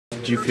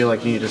did you feel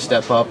like you needed to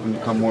step up and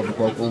become more of a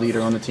vocal leader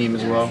on the team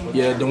as well?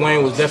 Yeah,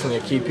 Dwayne was definitely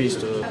a key piece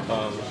to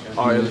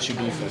our LSU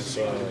defense.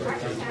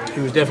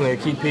 He was definitely a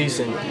key piece,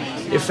 and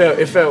it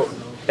felt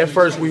at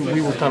first we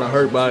were kind of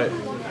hurt by it,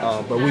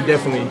 but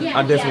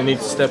I definitely need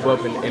to step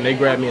up, and they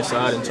grabbed me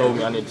aside and told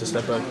me I need to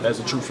step up as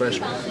a true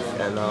freshman,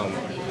 and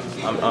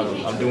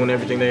I'm doing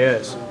everything they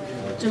asked.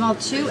 Jamal,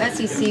 2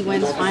 SEC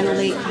wins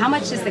finally. How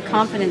much is the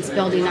confidence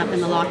building up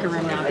in the locker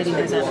room now getting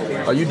those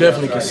other? Oh, you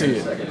definitely can see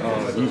it.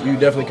 You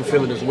definitely can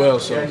feel it as well.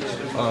 So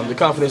the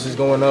confidence is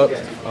going up.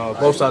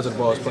 Both sides of the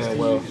ball is playing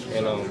well,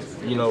 and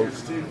you know,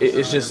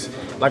 it's just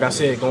like I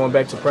said, going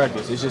back to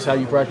practice. It's just how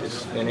you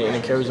practice, and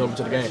it carries over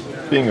to the game.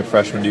 Being a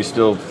freshman, do you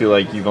still feel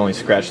like you've only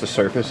scratched the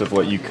surface of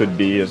what you could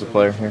be as a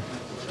player here?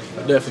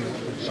 Definitely.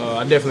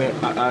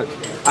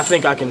 I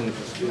think I can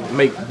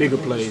make bigger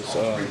plays,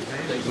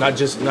 not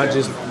just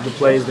the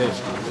plays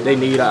that they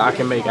need. I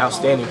can make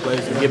outstanding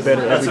plays and get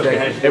better every day.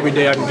 Every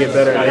day I can get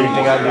better at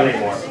everything I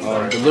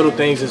do. The little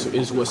things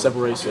is what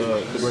separates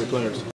the great players.